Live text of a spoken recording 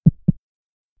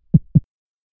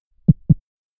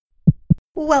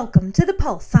Welcome to The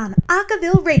Pulse on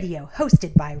Acaville Radio,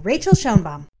 hosted by Rachel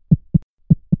Schoenbaum.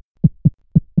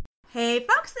 Hey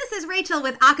folks, this is Rachel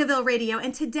with Acaville Radio,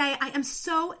 and today I am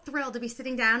so thrilled to be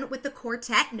sitting down with the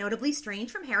quartet Note-Ably Strange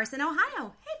from Harrison,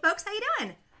 Ohio. Hey folks, how you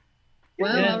doing?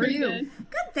 Well, how are you?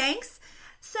 Good, thanks.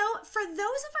 So, for those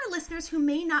of our listeners who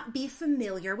may not be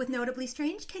familiar with Note-Ably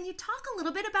Strange, can you talk a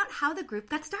little bit about how the group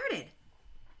got started?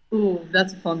 Ooh,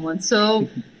 that's a fun one. So,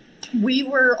 we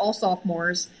were all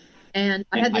sophomores, and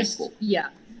I had this. Yeah,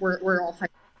 we're all high school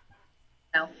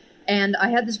now, and I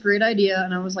had this great idea,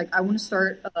 and I was like, I want to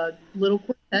start a little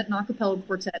quartet, an a cappella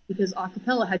quartet, because a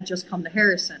cappella had just come to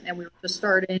Harrison, and we were just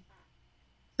starting.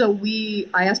 So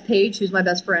I asked Paige, who's my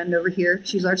best friend over here.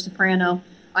 She's our soprano.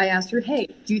 I asked her, hey,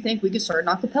 do you think we could start an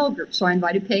a cappella group? So I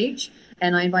invited Paige,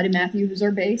 and I invited Matthew, who's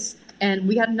our bass, and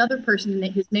we had another person,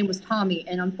 his name was Tommy,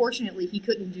 and unfortunately, he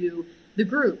couldn't do the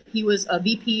group. He was a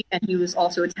VP, and he was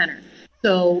also a tenor.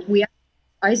 So we have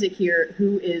Isaac here,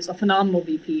 who is a phenomenal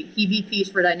VP. He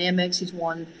VPs for Dynamics. He's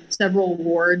won several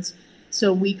awards.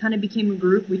 So we kind of became a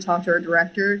group. We talked to our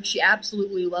director. She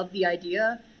absolutely loved the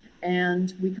idea,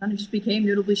 and we kind of just became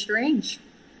Note-Ably Strange.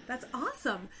 That's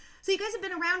awesome. So you guys have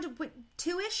been around, what,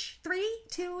 two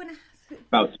and a half?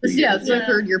 About 3 years. Yeah, it's our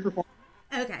third year performing.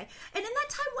 Okay. And in that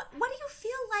time, what do you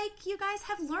feel like you guys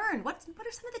have learned? What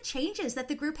are some of the changes that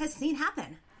the group has seen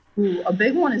happen? Ooh, a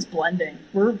big one is blending.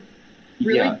 We're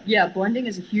really, blending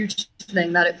is a huge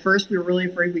thing that at first we were really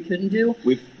afraid we couldn't do.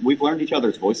 We've learned each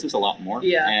other's voices a lot more.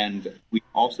 Yeah. And we've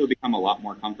also become a lot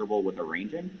more comfortable with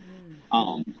arranging.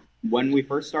 When we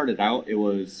first started out, it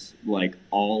was like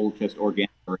all just organic,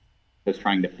 just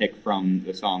trying to pick from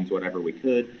the songs whatever we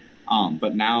could.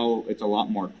 But now it's a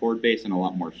lot more chord-based and a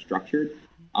lot more structured.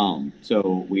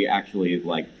 So we actually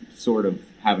sort of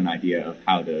have an idea of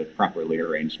how to properly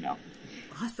arrange now.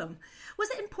 Awesome. Was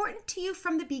it important to you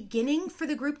from the beginning for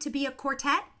the group to be a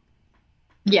quartet?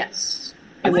 Yes,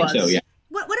 I think so, yeah.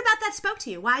 What about that spoke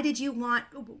to you? Why did you want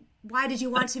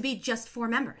to be just 4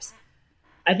 members?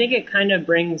 I think it kind of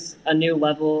brings a new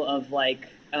level of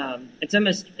it's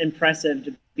almost impressive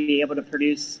to be able to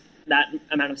produce that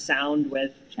amount of sound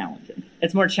with... Challenging.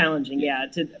 It's more challenging, yeah,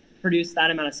 to produce that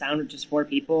amount of sound with just 4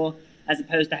 people, as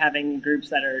opposed to having groups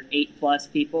that are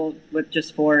 8+ people. With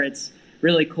just 4, it's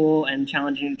really cool and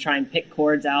challenging to try and pick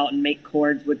chords out and make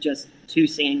chords with just 2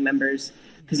 singing members,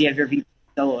 because you have your VP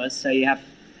soloist, so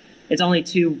it's only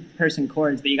 2-person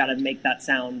chords, but you got to make that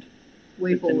sound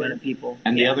way with the amount of people.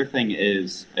 And the other thing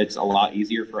is, it's a lot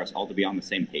easier for us all to be on the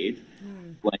same page.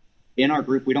 Like in our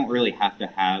group, we don't really have to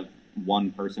have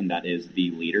one person that is the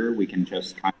leader. We can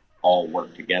just kind of all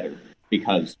work together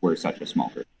because we're such a small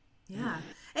group. Yeah.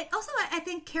 It also, I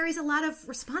think, carries a lot of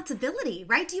responsibility,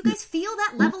 right? Do you guys feel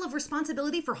that level of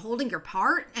responsibility for holding your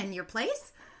part and your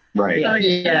place? Right. Oh,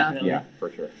 yeah. Yeah,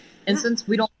 for sure. And since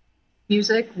we don't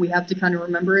music, we have to kind of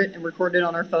remember it and record it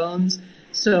on our phones.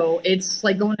 So it's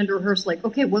like going into rehearsal,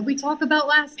 okay, what did we talk about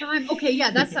last time? Okay,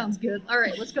 yeah, that sounds good. All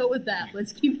right, let's go with that.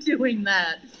 Let's keep doing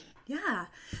that. Yeah.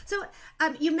 So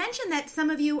you mentioned that some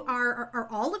of you are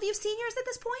all of you seniors at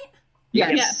this point?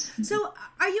 Yes. So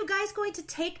are you guys going to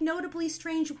take Note-Ably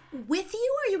Strange with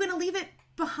you, or are you going to leave it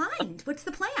behind? What's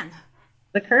the plan?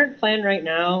 The current plan right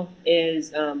now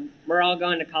is we're all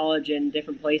going to college in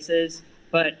different places,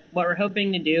 but what we're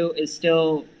hoping to do is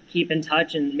still keep in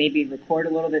touch and maybe record a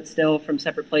little bit still from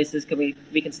separate places, because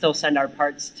we can still send our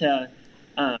parts to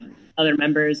other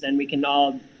members, and we can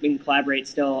collaborate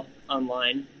still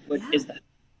online.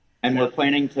 And we're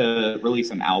planning to release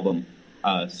an album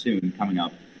soon coming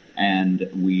up, and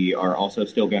we are also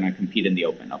still going to compete in the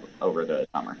Open over the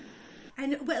summer.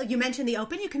 And well, you mentioned the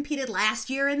Open. You competed last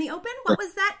year in the Open. What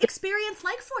was that experience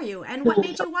like for you, and what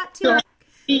made you want to?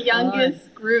 The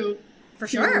youngest group. For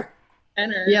sure.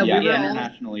 Enter.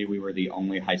 Internationally, we were the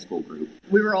only high school group.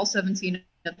 We were all 17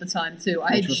 at the time, too.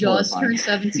 I had just turned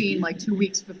 17 2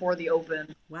 weeks before the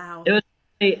Open. Wow. It was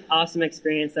an awesome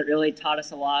experience that really taught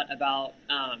us a lot about,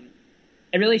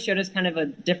 it really showed us kind of a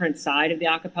different side of the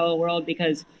a cappella world,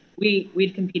 because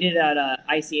we'd competed at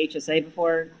ICHSA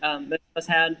before, most of us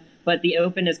had, but the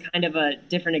Open is kind of a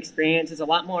different experience. It's a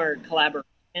lot more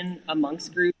collaboration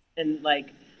amongst groups, and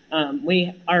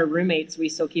our roommates, we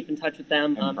still keep in touch with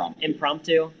them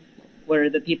impromptu, were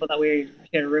the people that we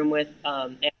shared a room with,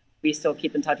 and we still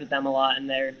keep in touch with them a lot, and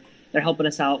they're helping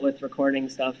us out with recording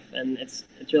stuff, and it's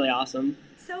really awesome.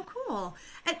 So cool.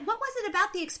 And what was it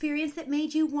about the experience that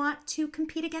made you want to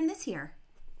compete again this year?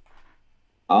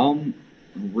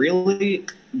 Really,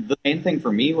 the main thing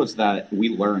for me was that we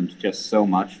learned just so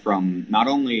much from not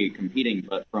only competing,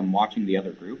 but from watching the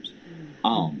other groups.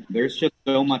 There's just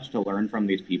so much to learn from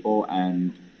these people,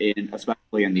 and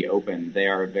especially in the open, they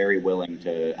are very willing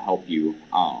to help you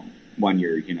when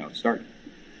you're, starting.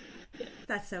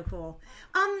 That's so cool.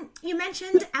 You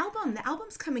mentioned album. The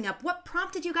album's coming up. What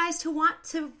prompted you guys to want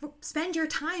to spend your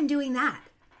time doing that?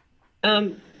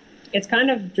 It's kind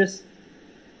of just,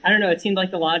 I don't know, it seemed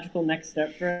like the logical next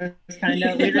step for us, kind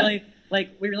of. We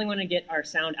really want to get our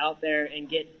sound out there and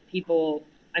get people,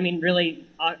 really,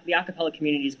 the acapella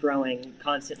community is growing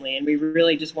constantly, and we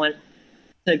really just want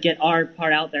to get our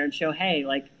part out there and show, hey,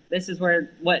 like, this is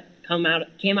what came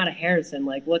out of Harrison.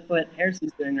 Like, look what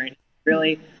Harrison's doing right now.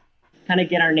 Really kind of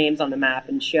get our names on the map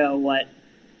and show what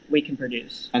we can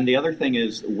produce. And the other thing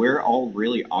is, we're all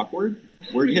really awkward.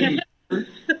 We're getting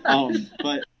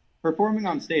but performing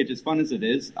on stage, as fun as it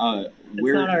is,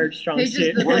 we're not our strong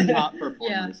suit. We're not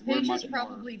performers. Yeah, we're Paige is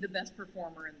probably the best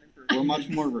performer in the group. We're much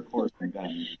more recording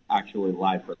than actually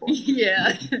live performing.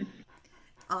 Yeah.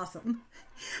 Awesome.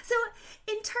 So,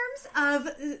 in terms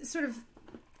of sort of,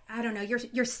 I don't know,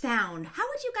 your sound, how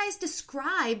would you guys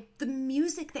describe the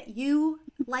music that you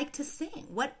like to sing?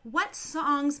 What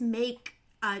songs make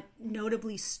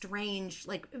Note-Ably Strange,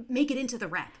 like, make it into the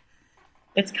rep?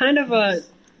 It's kind of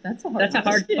That's a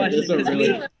hard question because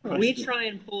really we try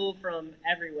and pull from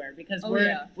everywhere because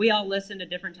we all listen to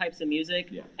different types of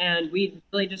music, and we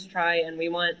really just try, and we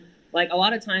want, like, a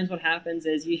lot of times what happens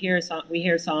is we hear a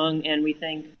song and we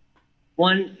think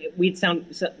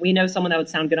we know someone that would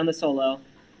sound good on the solo,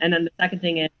 and then the second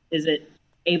thing is it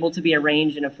able to be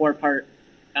arranged in a 4-part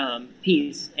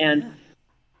piece, and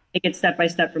take it step by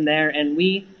step from there. And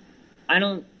there's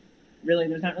not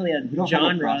really a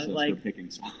genre, like,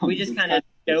 picking songs. we just kind of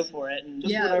go for it. And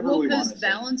because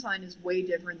Valentine is way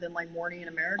different than, like, Morning in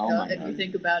America, if you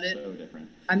think about it. So different.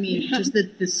 Just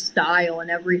the style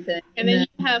and everything. And then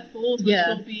you have Fools, which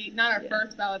will be not our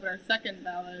first ballad, but our second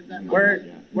ballad.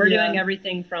 We're doing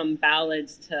everything from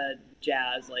ballads to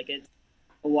jazz. Like, it's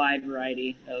a wide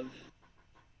variety of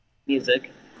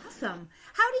music. Awesome.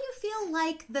 How do you feel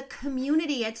like the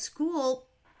community at school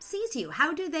sees you?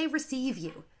 How do they receive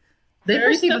you? They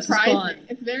perceive us as fun. Surprising.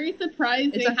 It's very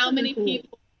surprising how many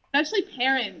people, especially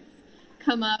parents,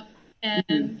 come up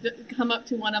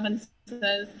to one of them and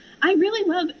says, "I really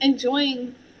love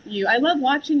enjoying you. I love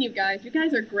watching you guys. You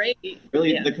guys are great."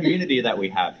 Really, the community that we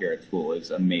have here at school is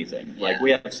amazing. Like,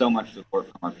 we have so much support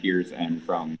from our peers and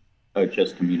from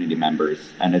just community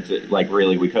members, and it's like,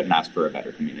 really, we couldn't ask for a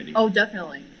better community. Oh,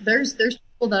 definitely. There's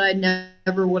people that I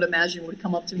never would imagine would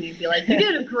come up to me and be like, "You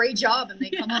did a great job," and they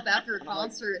come up after a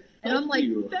concert, and I'm like,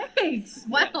 "Thanks,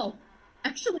 wow."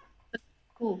 Actually, that's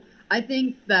cool. I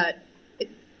think that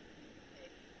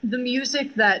the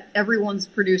music that everyone's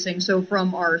producing, so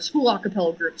from our school a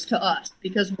cappella groups to us,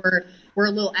 because we're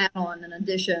a little add-on, an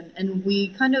addition, and we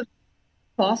kind of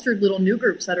fostered little new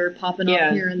groups that are popping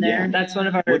up here and there. That's one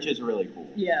of our, which is really cool.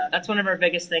 Yeah, that's one of our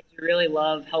biggest things. We really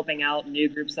love helping out new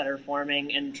groups that are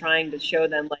forming and trying to show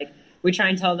them, like, we try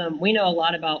and tell them we know a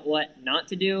lot about what not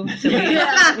to do, so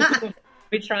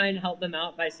we try and help them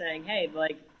out by saying, hey,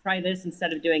 like, try this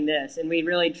instead of doing this, and we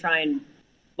really try and,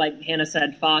 like Hannah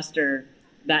said, foster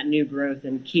that new growth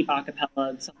and keep a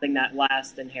cappella something that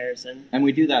lasts in Harrison. And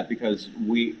we do that because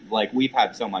we've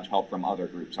had so much help from other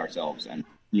groups ourselves, and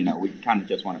we kind of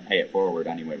just want to pay it forward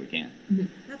any way we can.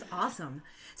 That's awesome.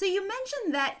 So you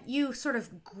mentioned that you sort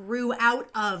of grew out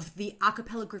of the a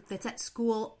cappella group that's at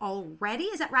school already.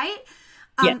 Is that right?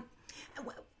 Yeah.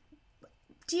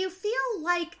 Do you feel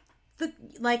like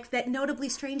that Note-Ably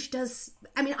Strange does,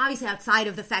 obviously outside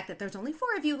of the fact that there's only 4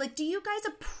 of you, like, do you guys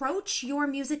approach your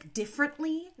music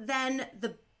differently than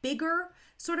the bigger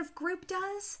sort of group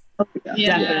does? Oh,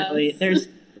 yeah. Definitely.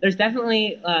 There's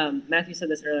definitely, Matthew said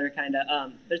this earlier,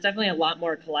 there's definitely a lot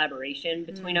more collaboration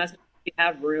between us. You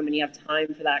have room and you have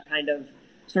time for that kind of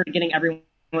sort of getting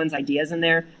everyone's ideas in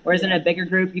there. Whereas in a bigger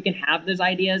group, you can have those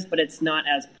ideas, but it's not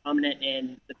as prominent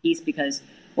in the piece, because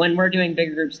when we're doing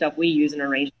bigger group stuff, we use an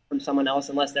arrangement from someone else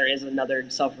unless there is another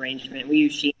self-arrangement. We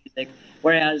use sheet music.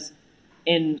 Whereas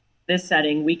in this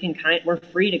setting, we're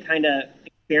free to kind of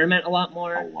experiment a lot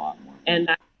more. And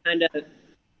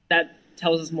that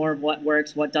tells us more of what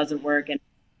works, what doesn't work, and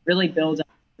really builds up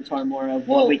repertoire more of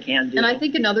what we can do. And I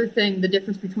think another thing, the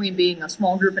difference between being a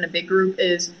small group and a big group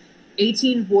is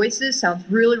 18 voices sounds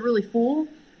really, really full,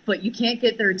 but you can't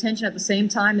get their attention at the same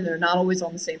time, and they're not always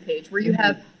on the same page. Where you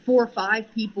have 4 or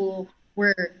 5 people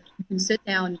where you can sit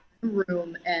down in a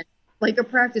room, and like a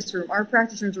practice room. Our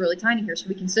practice room is really tiny here, so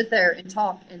we can sit there and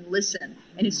talk and listen.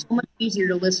 And it's so much easier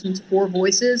to listen to 4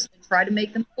 voices and try to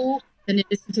make them full than it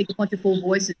is to take a bunch of full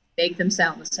voices and make them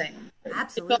sound the same.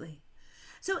 Absolutely.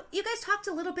 So you guys talked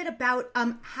a little bit about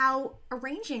how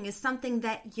arranging is something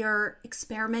that you're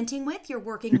experimenting with, you're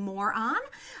working more on.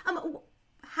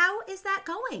 How is that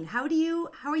going? How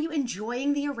are you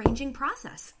enjoying the arranging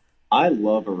process? I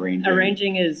love arranging.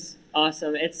 Arranging is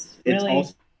awesome. It's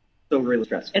also really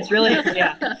stressful. It's really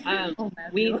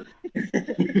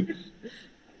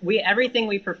we everything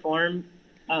we perform,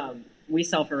 we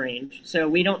self-arrange. So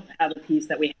we don't have a piece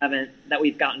that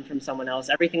we've gotten from someone else.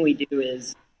 Everything we do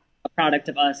is a product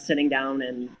of us sitting down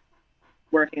and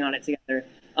working on it together.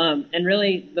 And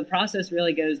really, the process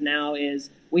really goes now is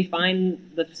we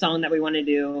find the song that we want to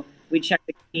do, we check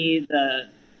the key,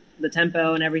 the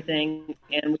tempo and everything,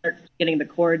 and we start getting the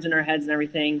chords in our heads and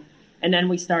everything. And then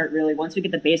we start really, once we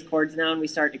get the bass chords down, we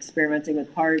start experimenting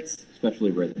with parts.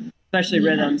 Especially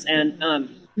rhythms. And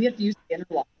we have to use the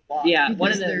interlock a lot. Yeah,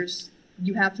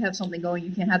 you have to have something going.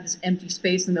 You can't have this empty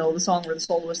space in the middle of the song where the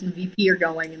soloist and the VP are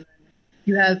going, and then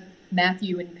you have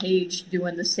Matthew and Paige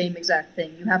doing the same exact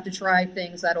thing. You have to try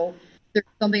things there's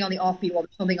something on the offbeat while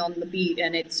there's something on the beat,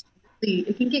 and it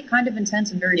can get kind of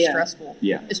intense and very stressful.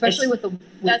 Yeah. Especially with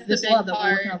this love that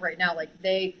we're working on right now. Like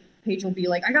Paige will be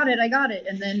like, I got it.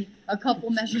 And then a couple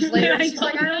measures later, she's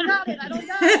like, I don't got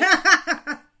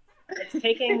it.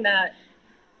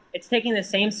 It's taking the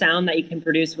same sound that you can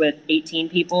produce with 18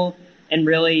 people and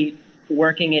really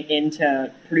working it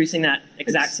into producing that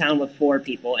exact sound with 4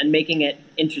 people and making it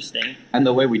interesting. And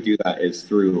the way we do that is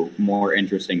through more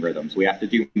interesting rhythms. We have to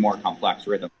do more complex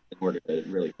rhythms in order to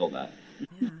really fill that.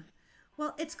 Yeah.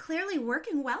 Well, it's clearly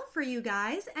working well for you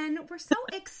guys, and we're so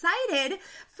excited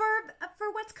for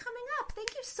what's coming up.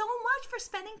 Thank you so much for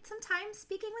spending some time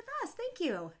speaking with us. Thank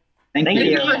you. Thank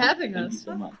you for having us. Thank you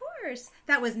so much. Of course.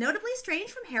 That was Note-Ably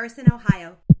Strange from Harrison,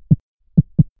 Ohio.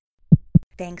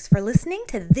 Thanks for listening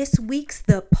to this week's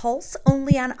The Pulse,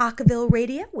 only on Acaville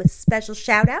Radio, with special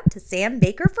shout out to Sam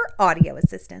Baker for audio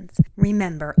assistance.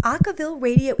 Remember, Acaville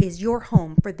Radio is your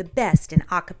home for the best in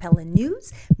acapella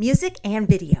news, music, and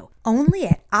video, only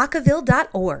at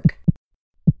acaville.org.